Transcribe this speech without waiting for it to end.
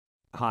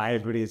Hi,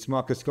 everybody. It's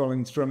Marcus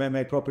Collins from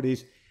MA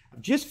Properties.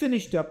 I've just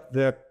finished up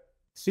the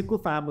single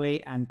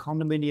family and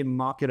condominium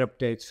market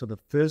updates for the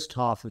first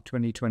half of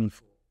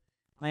 2024.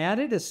 I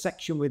added a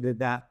section with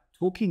that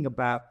talking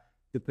about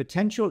the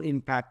potential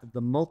impact of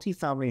the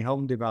multifamily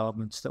home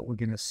developments that we're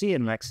going to see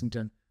in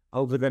Lexington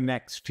over the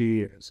next few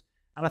years.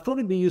 And I thought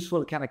it'd be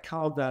useful to kind of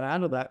carve that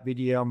out of that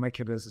video and make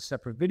it as a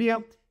separate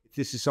video if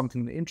this is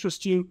something that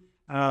interests you.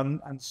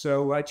 And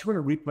so I just want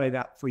to replay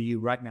that for you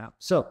right now.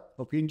 So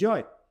hope you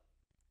enjoy.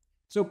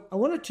 So I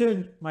want to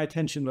turn my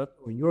attention,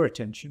 or your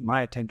attention,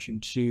 my attention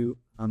to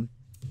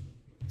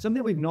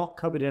something we've not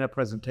covered in a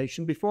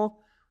presentation before.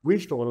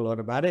 We've thought a lot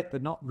about it,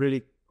 but not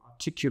really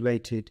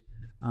articulated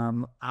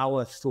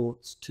our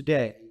thoughts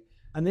today.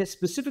 And it's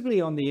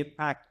specifically on the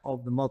impact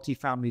of the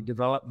multifamily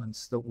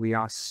developments that we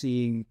are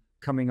seeing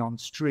coming on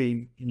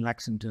stream in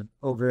Lexington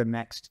over the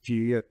next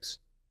few years.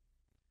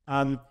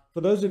 For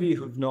those of you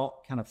who have not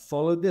kind of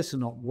followed this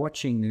and not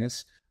watching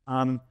this,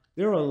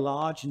 there are a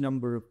large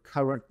number of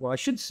current, well, I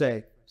should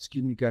say,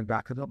 excuse me, going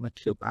back, I don't want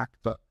to go back,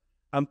 but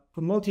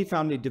for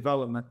multifamily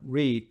development,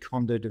 read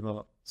condo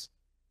developments,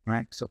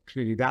 right? So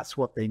clearly that's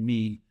what they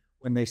mean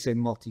when they say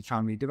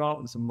multifamily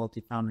developments and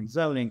multifamily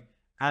zoning.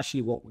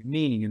 Actually, what we're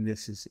meaning in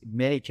this is, in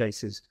many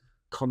cases,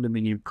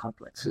 condominium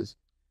complexes.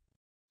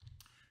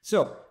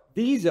 So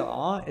these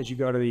are, as you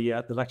go to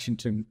the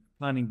Lexington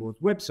Planning Board's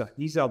website,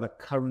 these are the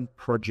current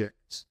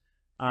projects.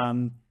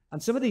 And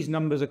some of these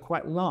numbers are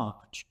quite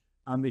large.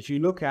 If you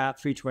look at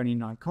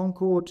 329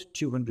 Concord,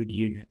 200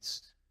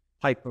 units.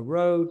 Piper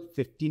Road,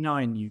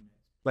 59 units.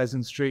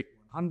 Pleasant Street,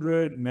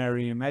 100.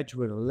 Merriam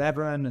Edgewood,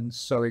 11. And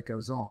so it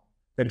goes on.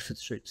 Bedford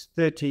Street's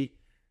 30. A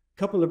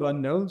couple of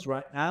unknowns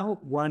right now.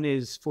 One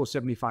is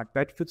 475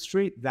 Bedford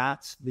Street.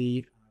 That's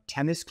the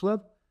tennis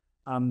club.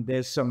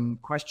 There's some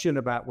question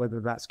about whether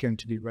that's going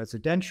to be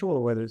residential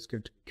or whether it's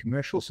going to be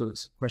commercial. So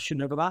there's a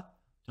question over that.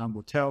 Time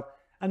will tell.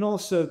 And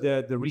also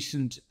the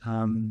recent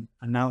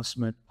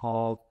announcement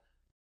of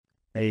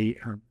a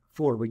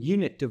affordable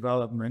unit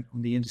development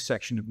on the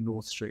intersection of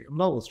North Street and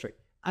Lowell Street.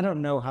 I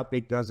don't know how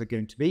big those are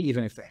going to be,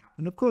 even if they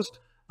happen, of course,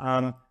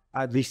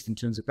 at least in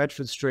terms of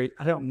Bedford Street.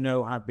 I don't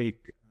know how big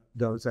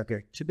those are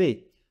going to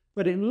be.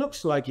 But it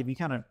looks like if you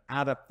kind of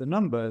add up the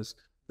numbers,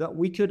 that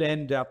we could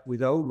end up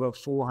with over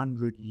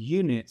 400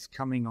 units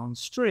coming on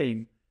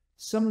stream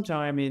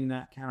sometime in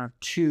that kind of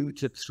 2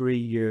 to 3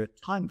 year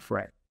time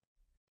frame.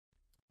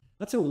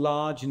 That's a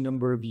large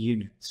number of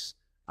units.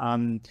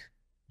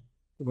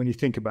 When you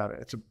think about it,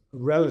 it's a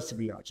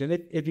relatively large. And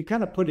if you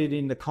kind of put it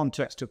in the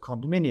context of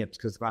condominiums,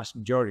 because the vast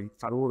majority, in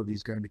fact, all of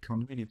these are going to be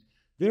condominiums,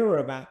 there are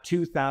about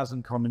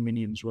 2,000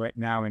 condominiums right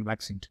now in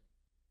Lexington.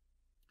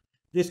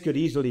 This could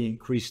easily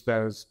increase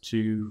those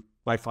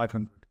by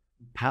 500,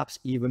 perhaps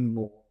even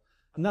more.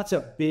 And that's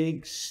a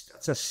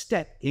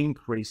step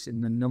increase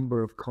in the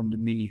number of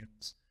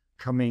condominiums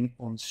coming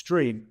on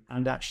stream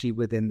and actually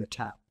within the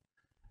town.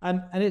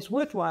 And it's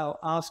worthwhile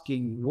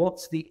asking,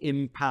 what's the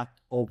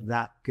impact of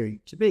that going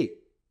to be?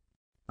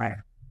 Right.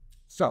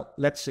 So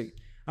let's see.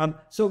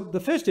 So the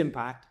first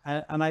impact,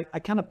 and I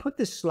kind of put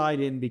this slide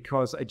in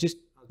because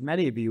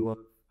many of you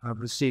have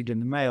received in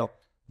the mail,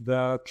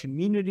 the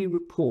community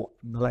report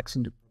from the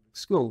Lexington Public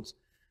Schools.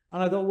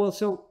 And I thought, well,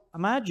 so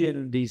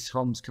imagine these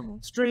homes come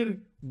on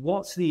stream.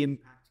 What's the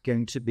impact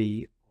going to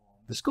be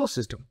on the school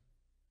system?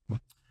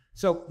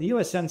 So the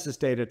US Census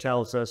data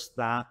tells us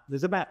that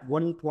there's about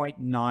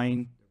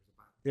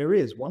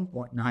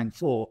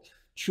 1.94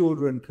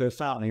 children per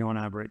family on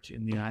average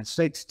in the United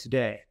States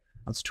today.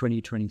 That's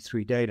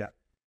 2023 data.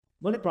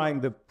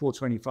 Multiplying the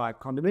 425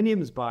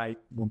 condominiums by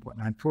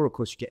 1.94, of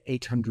course, you get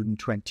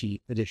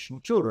 820 additional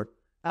children.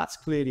 That's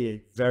clearly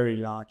a very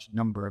large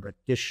number of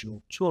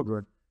additional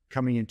children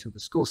coming into the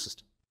school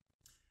system.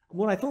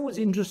 What I thought was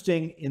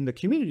interesting in the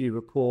community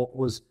report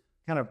was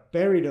kind of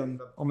buried on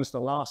almost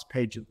the last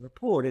page of the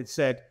report. It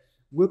said,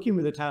 working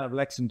with the town of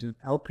Lexington,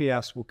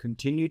 LPS will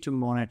continue to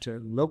monitor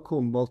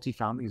local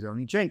multifamily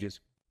zoning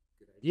changes.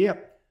 Good idea.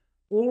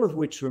 All of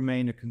which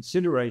remain a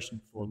consideration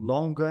for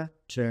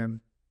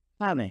longer-term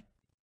planning.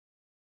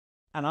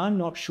 And I'm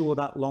not sure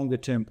that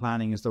longer-term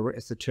planning is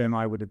the term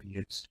I would have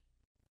used.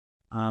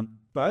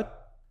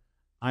 But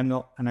I'm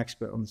not an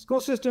expert on the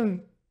school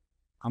system.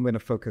 I'm going to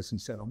focus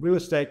instead on real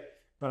estate.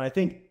 But I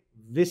think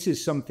this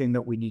is something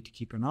that we need to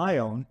keep an eye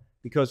on,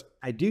 because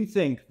I do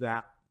think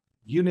that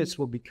units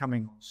will be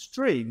coming on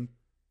stream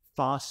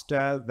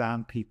faster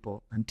than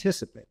people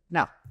anticipate.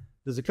 Now,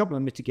 there's a couple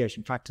of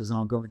mitigation factors, and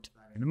I'll go into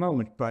that in a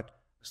moment, but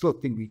I still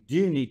think we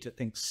do need to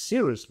think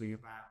seriously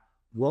about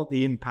what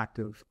the impact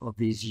of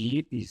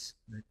these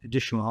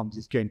additional homes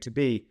is going to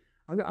be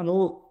on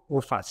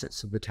all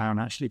facets of the town,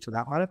 actually, for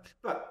that matter.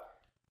 But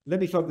let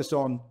me focus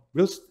on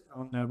real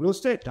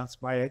estate.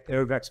 That's my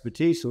area of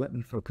expertise, so let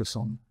me focus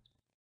on.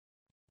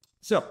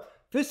 So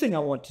first thing I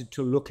wanted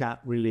to look at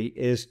really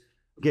is,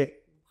 okay,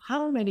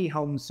 how many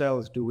home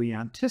sales do we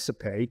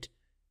anticipate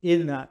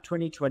in that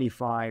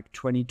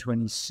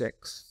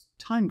 2025-2026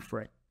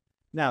 timeframe?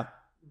 Now,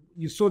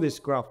 you saw this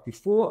graph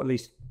before, at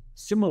least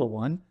similar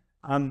one.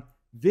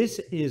 This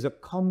is a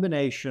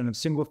combination of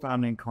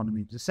single-family and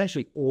condominiums,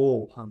 essentially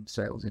all home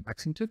sales in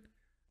Lexington,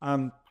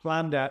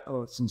 planned out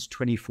since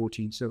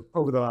 2014, so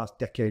over the last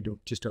decade or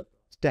just over the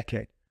last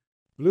decade.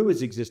 Blue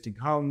is existing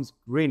homes,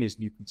 green is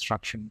new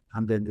construction,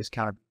 and then this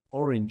kind of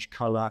orange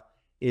color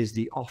is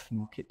the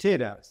off-market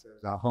teardowns.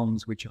 Those are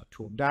homes which are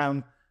torn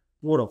down,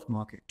 brought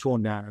off-market,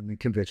 torn down, and then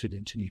converted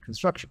into new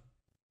construction.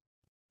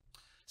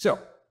 So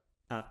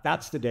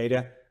that's the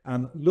data.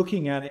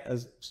 Looking at it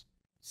as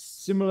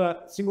similar,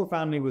 single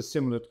family was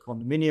similar to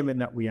condominium in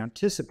that we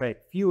anticipate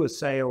fewer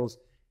sales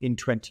in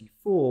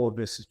 24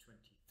 versus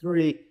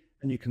 23.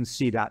 And you can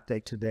see that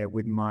data there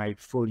with my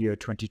full year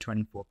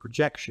 2024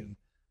 projection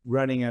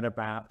running at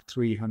about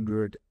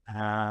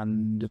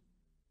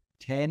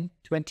 310,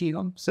 20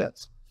 home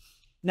sets.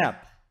 Now,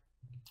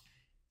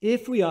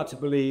 if we are to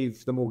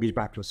believe the Mortgage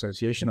Backers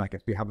Association, I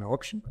guess we have no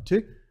option but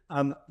to,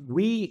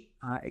 we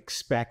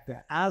expect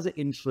that as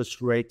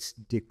interest rates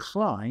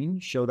decline,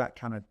 show that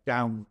kind of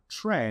downward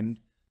trend,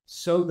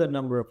 so the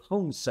number of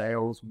home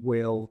sales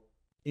will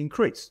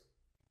increase.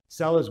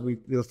 Sellers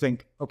will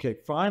think, okay,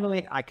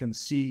 finally I can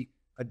see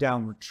a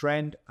downward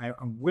trend.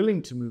 I'm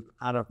willing to move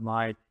out of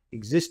my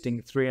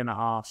existing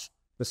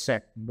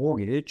 3.5%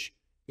 mortgage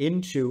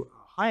into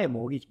a higher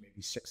mortgage,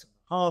 maybe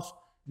 6.5%,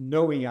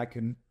 knowing I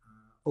can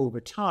over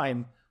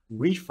time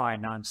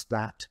refinance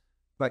that,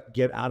 but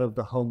get out of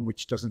the home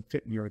which doesn't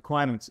fit your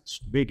requirements. It's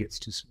too big, it's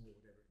too small,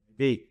 whatever it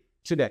may be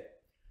today.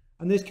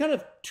 And there's kind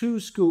of two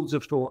schools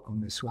of thought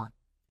on this one.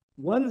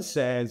 One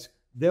says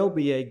there'll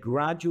be a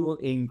gradual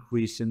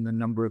increase in the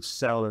number of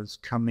sellers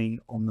coming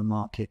on the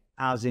market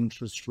as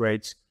interest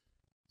rates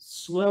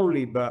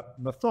slowly but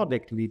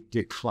methodically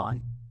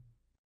decline.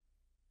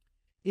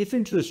 If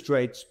interest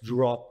rates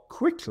drop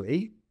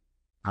quickly,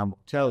 and we'll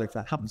tell if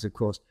that happens, of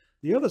course,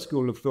 the other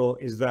school of thought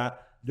is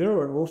that there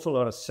are an awful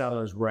lot of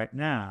sellers right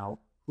now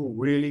who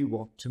really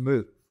want to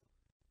move.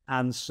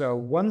 And so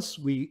once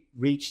we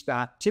reach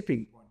that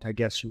tipping point, I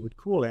guess you would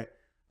call it,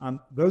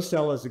 those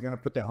sellers are going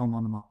to put their home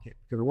on the market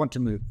because they want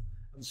to move.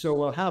 And so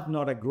we'll have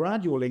not a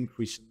gradual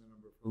increase in the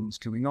number of homes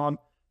coming on,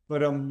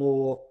 but a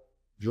more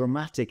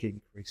dramatic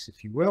increase,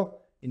 if you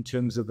will, in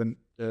terms of the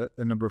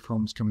number of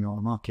homes coming on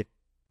the market.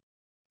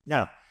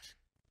 Now,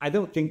 I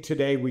don't think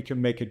today we can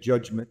make a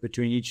judgment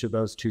between each of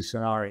those two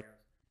scenarios.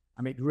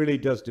 I mean, it really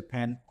does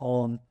depend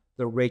on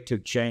the rate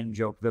of change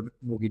of the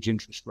mortgage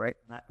interest rate.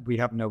 We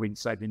have no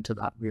insight into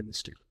that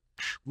realistically.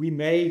 We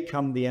may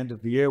come the end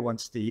of the year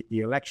once the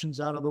election's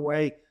out of the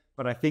way,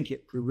 but I think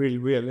it really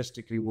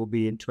realistically will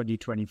be in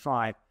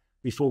 2025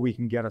 before we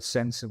can get a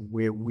sense of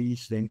where we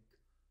think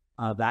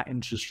that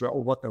interest rate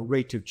or what the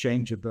rate of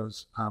change of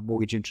those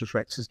mortgage interest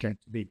rates is going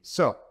to be.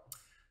 So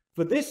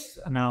for this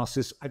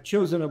analysis, I've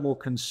chosen a more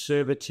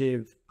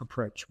conservative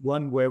approach,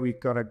 one where we've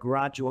got a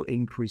gradual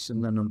increase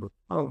in the number of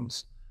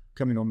homes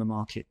coming on the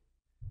market.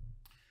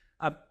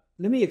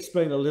 Let me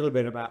explain a little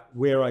bit about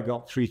where I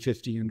got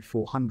 350 and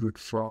 400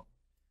 from.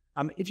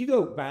 If you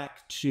go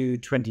back to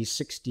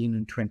 2016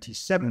 and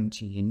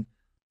 2017,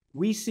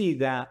 we see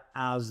that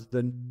as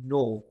the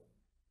norm,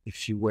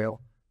 if you will.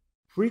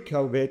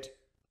 Pre-COVID,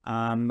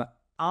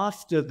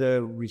 after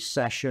the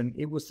recession,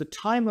 it was the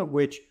time at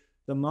which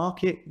the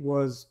market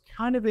was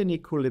kind of in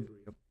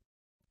equilibrium,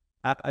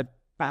 a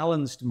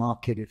balanced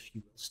market, if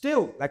you will.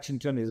 Still,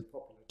 Lexington is a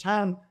popular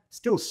town,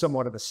 still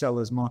somewhat of a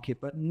seller's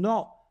market, but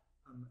not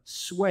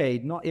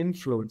swayed, not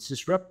influenced,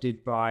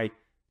 disrupted by,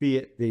 be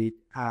it the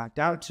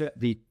downturn,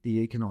 the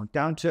economic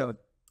downturn,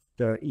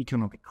 the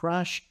economic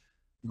crash,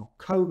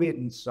 COVID,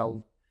 and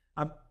so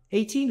on.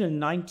 18 and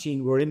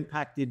 19 were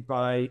impacted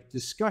by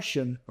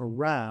discussion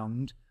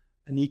around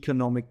an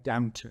economic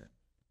downturn.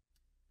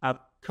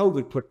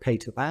 COVID put pay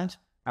to that.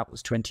 That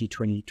was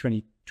 2020,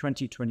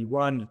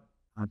 2021,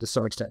 to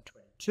some extent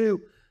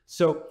 22.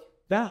 So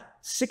that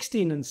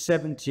 16 and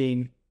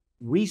 17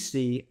 we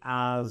see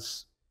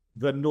as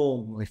the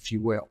normal, if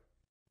you will.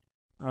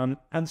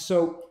 And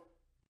so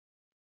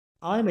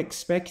I'm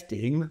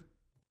expecting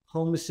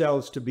home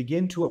sales to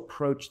begin to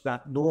approach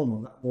that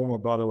normal. That normal,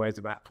 by the way, is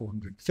about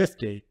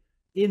 450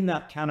 in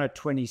that kind of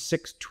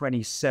 26,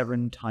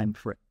 27 time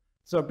frame.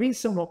 So I've been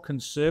somewhat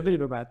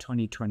conservative about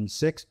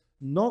 2026,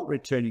 not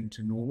returning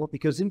to normal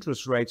because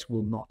interest rates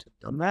will not have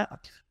done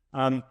that.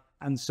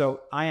 And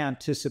so I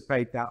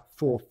anticipate that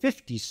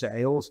 450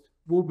 sales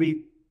will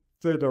be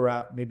further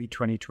out, maybe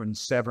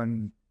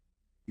 2027,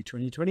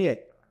 2028.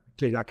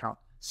 Clearly, I can't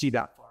see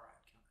that far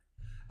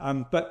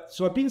out. But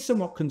so I've been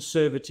somewhat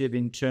conservative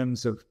in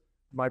terms of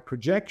my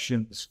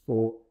projections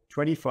for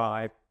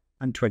 25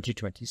 and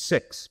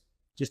 2026,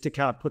 just to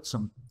kind of put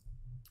some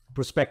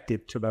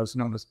perspective to those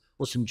numbers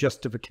or some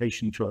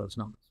justification for those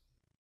numbers.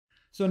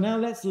 So now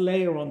let's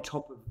layer on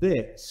top of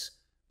this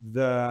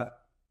the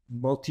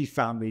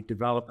multifamily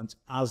developments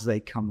as they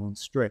come on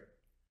stream.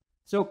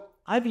 So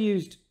I've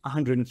used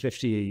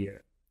 150 a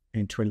year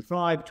in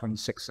 25,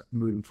 26,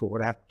 moving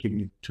forward. I have given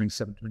you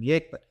 27,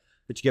 28, but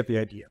you get the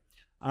idea.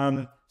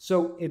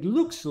 So it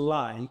looks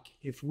like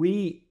if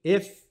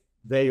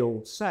they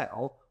all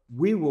sell,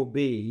 we will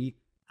be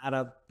at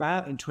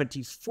about, in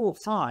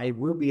 24/5,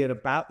 we'll be at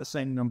about the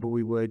same number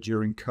we were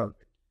during COVID.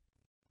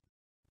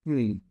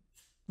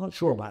 Not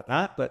sure about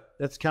that, but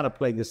let's kind of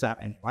play this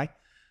out anyway.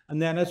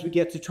 And then as we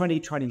get to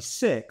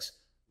 2026,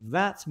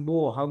 that's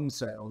more home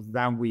sales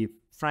than we've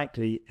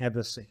frankly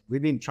ever seen.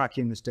 We've been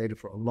tracking this data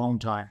for a long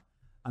time,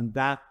 and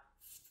that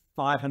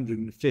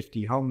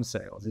 550 home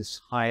sales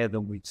is higher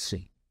than we'd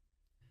seen.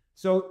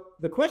 So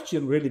the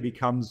question really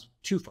becomes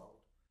twofold.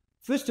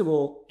 First of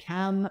all,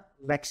 can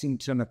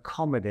Lexington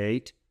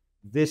accommodate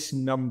this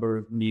number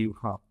of new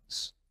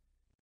homes?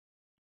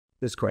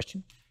 This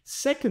question.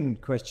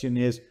 Second question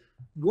is,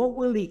 what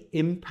will the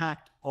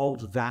impact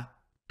of that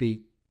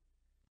be?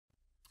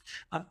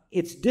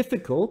 It's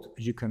difficult,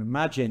 as you can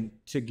imagine,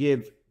 to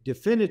give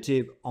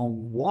definitive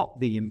on what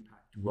the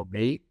impact will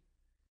be.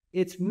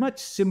 It's much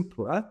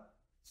simpler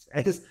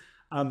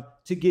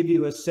to give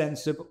you a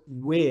sense of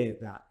where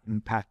that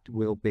impact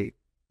will be.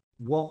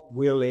 What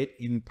will it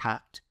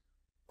impact?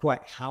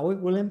 Quite how it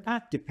will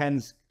impact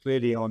depends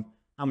clearly on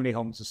how many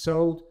homes are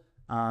sold,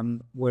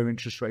 where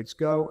interest rates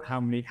go,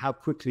 how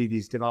quickly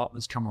these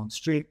developments come on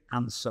street,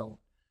 and so on.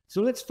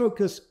 So let's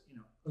focus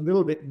a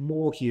little bit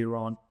more here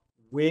on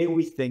where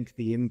we think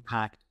the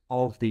impact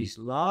of these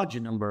larger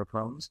number of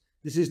homes.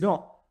 This is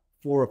not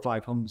 4 or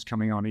 5 homes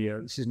coming on a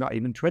year. This is not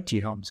even 20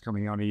 homes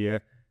coming on a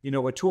year.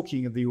 We're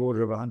talking of the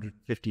order of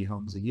 150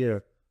 homes a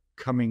year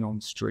coming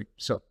on street.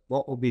 So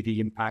what will be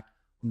the impact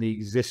on the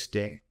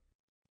existing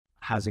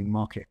housing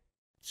market?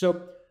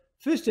 So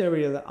first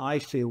area that I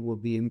feel will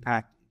be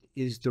impacted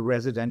is the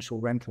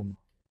residential rental market.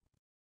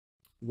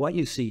 What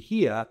you see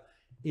here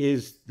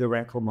is the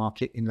rental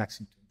market in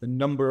Lexington, the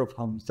number of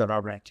homes that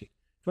are rented.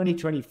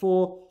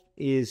 2024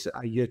 is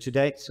a year to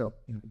date, so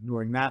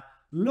ignoring that,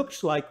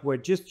 looks like we're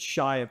just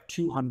shy of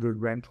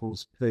 200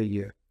 rentals per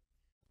year.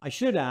 I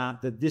should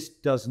add that this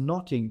does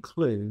not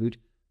include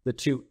the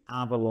 2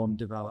 Avalon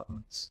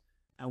developments.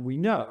 And we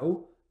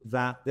know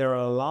that there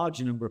are a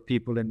large number of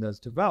people in those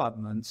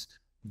developments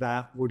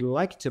that would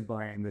like to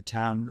buy in the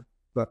town,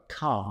 but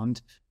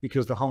can't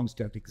because the homes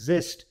don't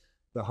exist.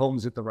 The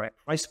homes at the right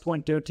price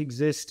point don't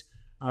exist.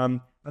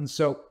 And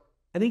so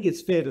I think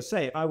it's fair to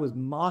say if I was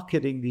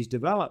marketing these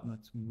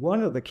developments,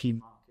 one of the key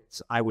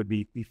markets I would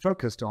be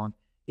focused on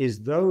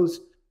is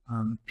those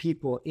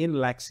people in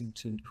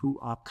Lexington who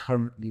are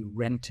currently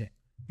renting,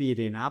 be it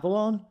in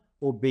Avalon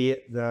or be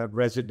it the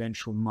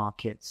residential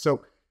market.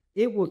 So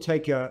it will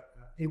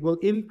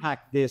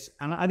impact this,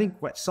 and I think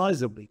quite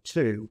sizably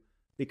too,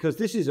 because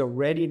this is a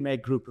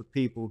ready-made group of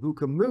people who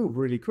can move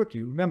really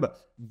quickly. Remember,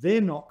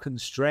 they're not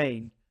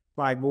constrained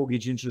by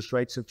mortgage interest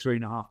rates of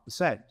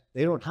 3.5%.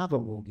 They don't have a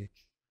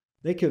mortgage.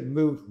 They can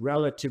move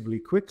relatively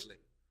quickly.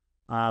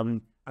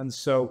 And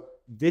so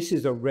this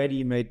is a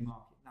ready-made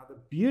market. Now, the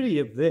beauty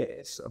of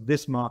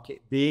this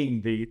market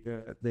being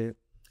the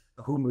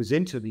who moves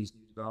into these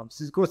new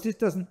developments is, of course, this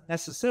doesn't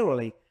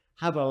necessarily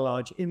have a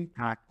large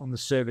impact on the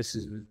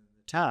services within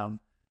the town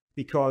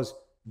because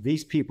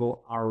these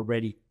people are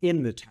already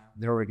in the town.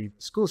 They're already in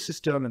the school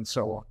system and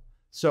so on.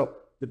 So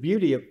the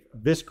beauty of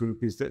this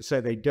group is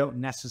that they don't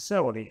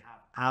necessarily have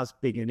as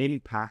big an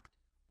impact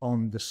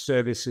on the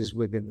services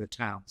within the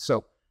town. So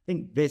I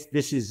think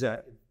this is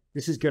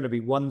going to be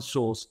one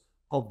source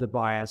of the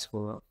buyers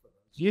for those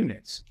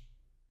units.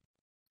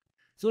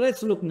 So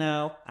let's look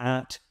now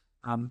at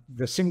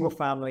the single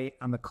family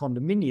and the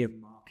condominium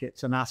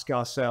markets and ask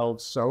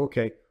ourselves, so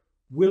okay,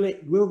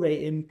 will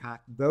they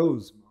impact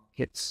those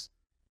markets?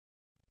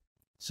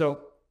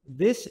 So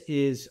this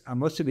is,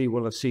 most of you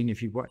will have seen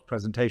if you've watched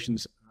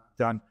presentations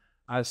done,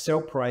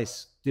 sale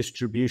price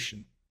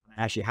distribution.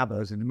 I actually have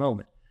those in a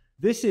moment.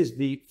 This is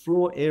the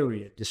floor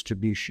area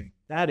distribution.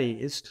 That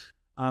is,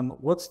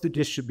 what's the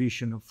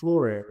distribution of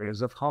floor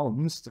areas of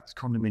homes, that's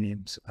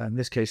condominiums, in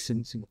this case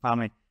in single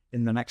family,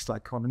 in the next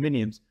slide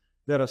condominiums,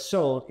 that are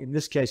sold, in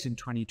this case in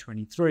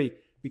 2023,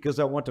 because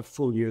I want a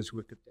full year's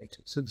worth of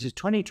data. So this is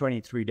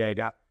 2023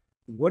 data.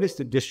 What is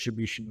the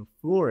distribution of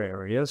floor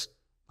areas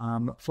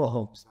for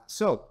homes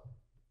sold?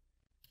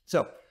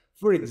 So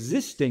for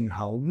existing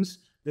homes,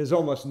 there's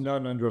almost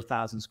none under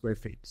 1,000 square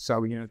feet.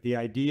 So, the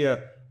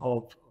idea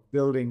of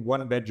building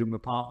 1-bedroom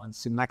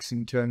apartments in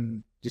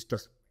Lexington just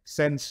doesn't make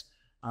sense,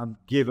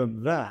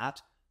 given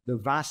that the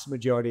vast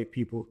majority of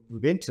people who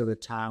move into the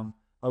town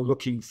are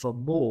looking for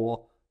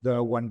more than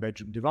a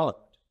 1-bedroom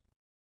development.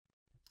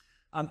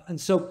 And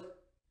so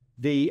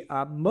the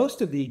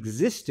most of the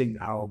existing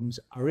homes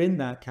are in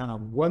that kind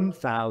of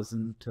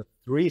 1,000 to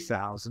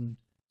 3,000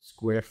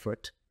 square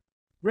foot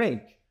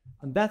range.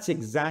 And that's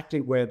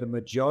exactly where the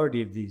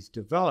majority of these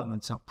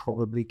developments are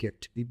probably going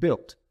to be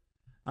built.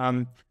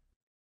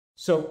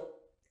 So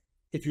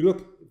if you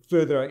look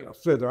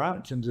further out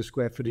in terms of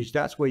square footage,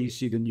 that's where you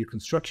see the new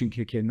construction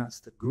kick in. That's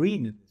the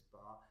green in this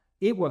bar.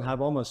 It will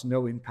have almost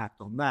no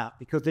impact on that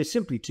because they're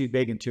simply too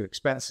big and too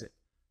expensive.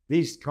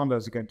 These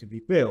condos are going to be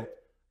built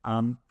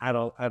at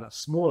a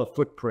smaller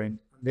footprint,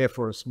 and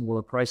therefore a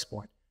smaller price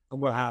point,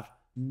 and will have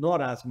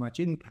not as much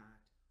impact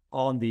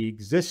on the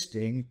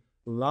existing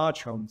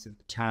large homes in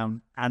the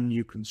town and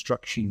new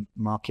construction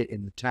market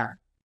in the town.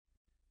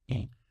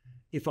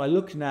 If I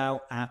look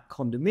now at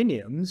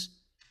condominiums,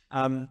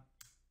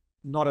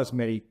 not as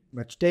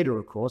much data,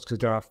 of course, because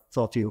there are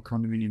far fewer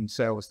condominium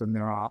sales than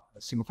there are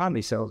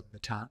single-family sales in the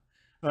town.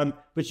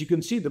 But you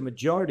can see the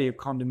majority of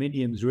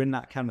condominiums are in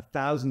that kind of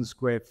 1,000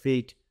 square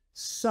feet,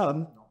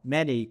 some, not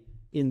many,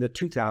 in the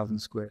 2,000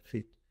 square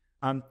feet.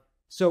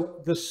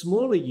 So the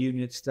smaller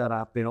units that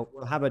are built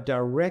will have a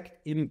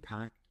direct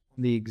impact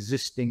on the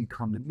existing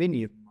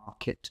condominium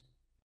market.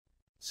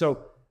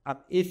 So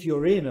if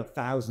you're in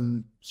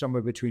 1,000,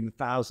 somewhere between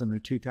 1,000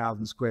 and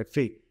 2,000 square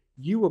feet,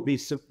 you will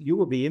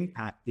be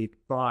impacted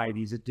by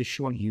these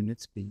additional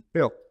units being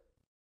built.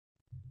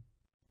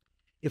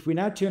 If we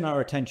now turn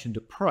our attention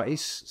to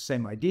price,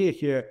 same idea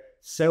here,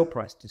 sale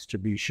price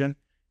distribution,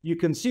 you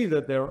can see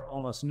that there are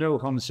almost no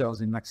home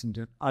sales in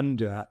Lexington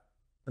under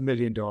 $1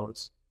 million.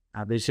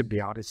 They should be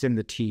out. It's in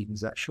the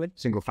teens, actually,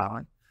 single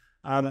family.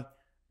 And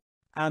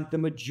the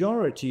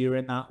majority are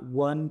in that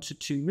 1 to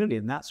 2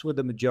 million. That's where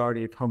the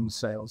majority of home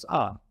sales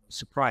are.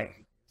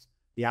 Surprising.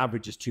 The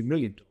average is $2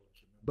 million,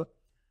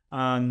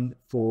 remember,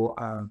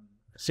 for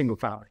single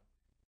family.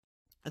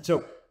 And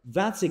so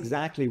that's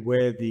exactly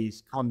where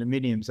these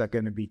condominiums are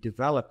going to be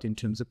developed in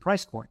terms of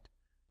price point,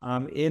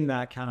 in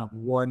that kind of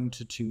 1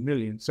 to 2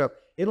 million. So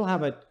it'll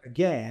have,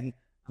 again,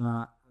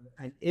 an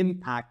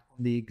impact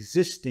on the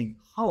existing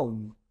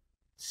home,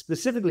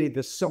 specifically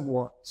the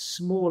somewhat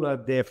smaller,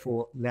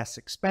 therefore less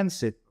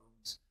expensive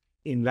homes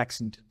in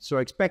Lexington. So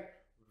I expect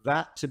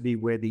that to be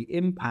where the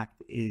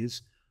impact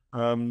is,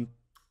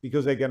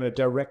 because they're going to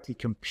directly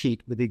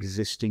compete with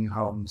existing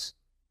homes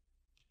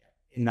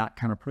in that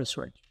kind of price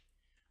range.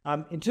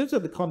 In terms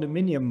of the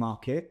condominium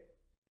market,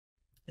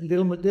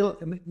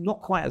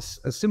 not quite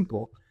as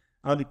simple,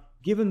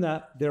 given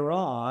that there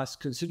are a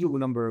considerable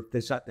number of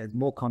there's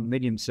more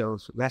condominium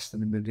sales less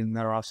than $1 million than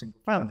there are single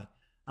family.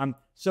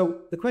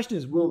 So the question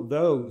is, will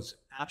those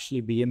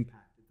actually be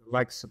impacted? The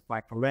likes of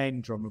Viper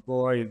Lane, Drummer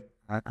Boy,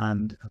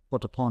 and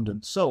Potter Pond,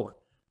 and so on.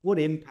 What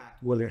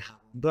impact will it have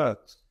on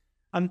those?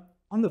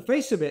 On the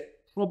face of it,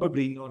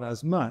 probably not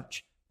as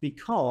much,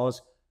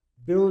 because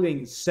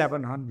building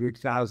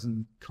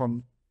 700,000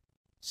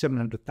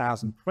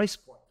 price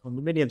point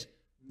condominiums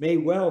may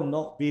well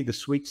not be the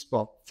sweet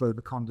spot for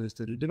the condos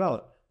that are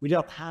developed. We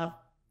don't have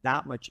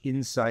that much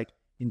insight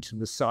into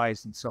the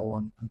size and so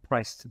on and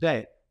price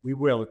today. We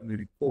will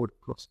moving forward,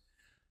 of course.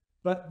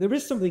 But there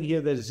is something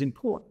here that is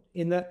important,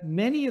 in that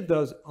many of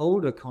those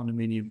older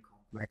condominium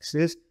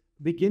complexes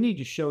are beginning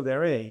to show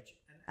their age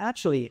and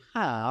actually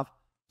have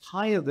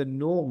higher than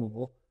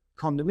normal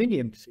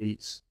condominium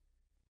fees.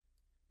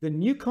 The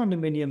new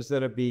condominiums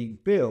that are being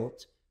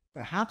built,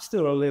 perhaps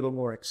they're a little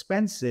more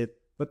expensive,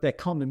 but their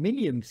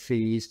condominium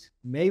fees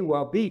may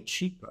well be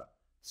cheaper.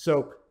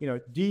 So,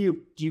 do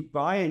you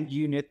buy a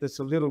unit that's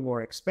a little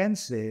more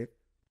expensive,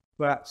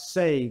 but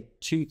save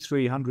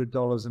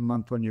 $200-300 a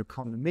month on your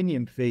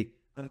condominium fee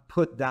and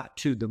put that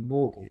to the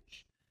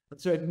mortgage? And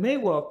so it may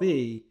well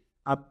be,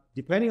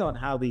 depending on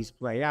how these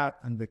play out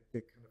and the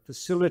kind of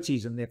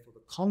facilities and therefore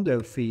the condo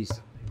fees that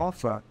they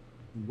offer,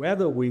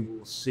 whether we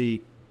will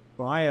see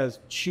buyers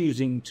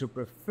choosing to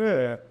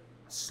prefer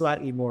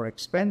slightly more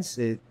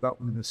expensive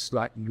but with a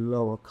slightly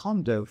lower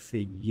condo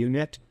fee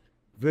unit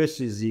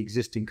versus the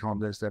existing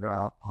condos that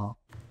are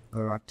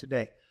out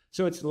today.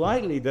 So it's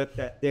likely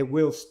that there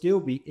will still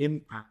be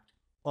impact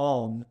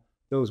on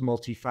those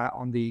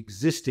on the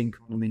existing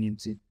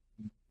condominiums in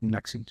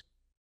Lexington.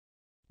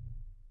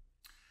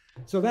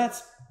 So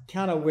that's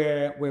kind of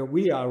where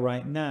we are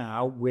right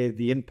now with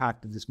the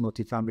impact of this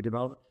multifamily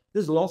development.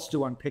 There's lots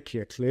to unpick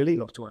here, clearly,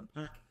 lots to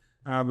unpack,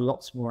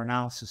 lots more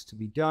analysis to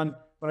be done.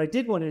 But I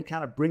did want to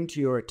kind of bring to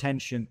your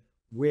attention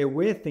where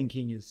we're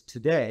thinking is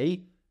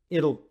today.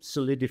 It'll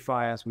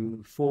solidify as we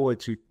move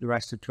forward through the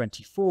rest of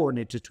 24 and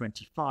into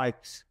 25.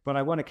 But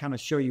I want to kind of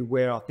show you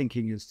where our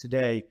thinking is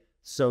today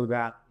so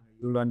that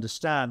you'll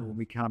understand when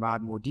we kind of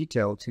add more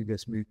detail to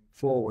this moving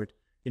forward,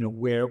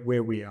 where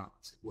we are.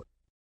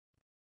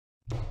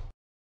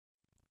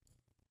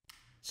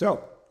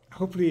 So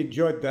hopefully you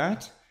enjoyed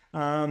that.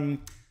 A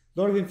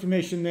lot of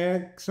information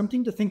there,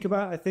 something to think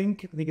about, I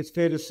think. I think it's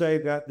fair to say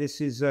that this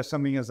is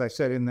something, as I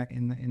said in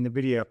the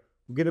video,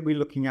 we're going to be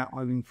looking at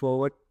moving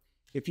forward.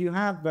 If you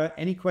have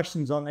any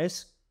questions on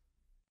this,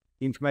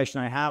 the information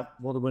I have,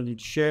 more than willing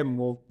to share,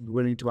 more than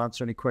willing to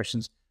answer any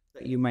questions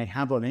that you may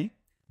have on it.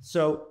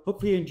 So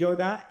hopefully you enjoyed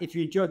that. If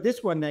you enjoyed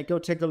this one, then go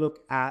take a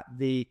look at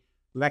the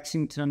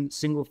Lexington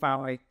single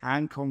family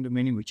and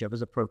condominium, whichever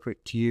is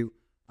appropriate to you,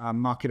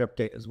 market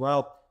update as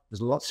well.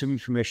 There's lots of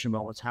information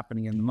about what's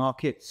happening in the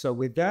market. So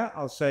with that,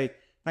 I'll say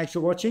thanks for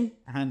watching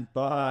and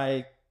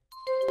bye.